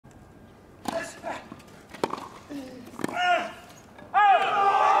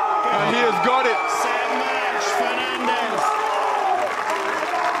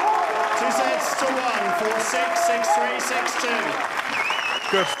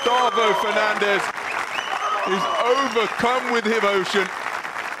Gustavo Fernandez is overcome with emotion.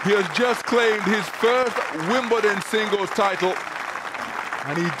 He has just claimed his first Wimbledon singles title,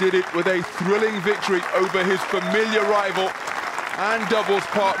 and he did it with a thrilling victory over his familiar rival and doubles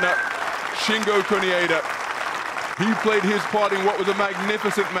partner, Shingo Kunieda. He played his part in what was a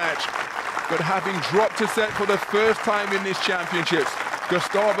magnificent match, but having dropped a set for the first time in this championships,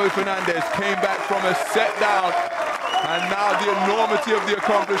 Gustavo Fernandez came back from a set down, and now the enormity of the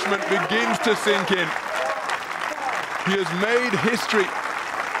accomplishment begins to sink in. He has made history,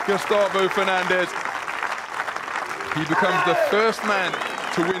 Gustavo Fernandez. He becomes the first man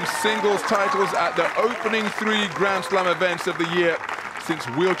to win singles titles at the opening 3 Grand Slam events of the year, since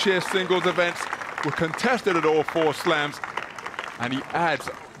wheelchair singles events were contested at all 4 slams. And he adds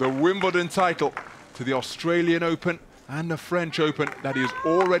the Wimbledon title to the Australian Open and the French Open that he has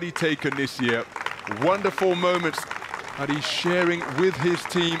already taken this year. Wonderful moments that he's sharing with his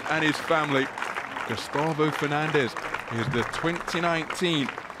team and his family. Gustavo Fernandez is the 2019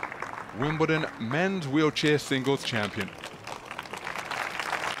 Wimbledon men's wheelchair singles champion.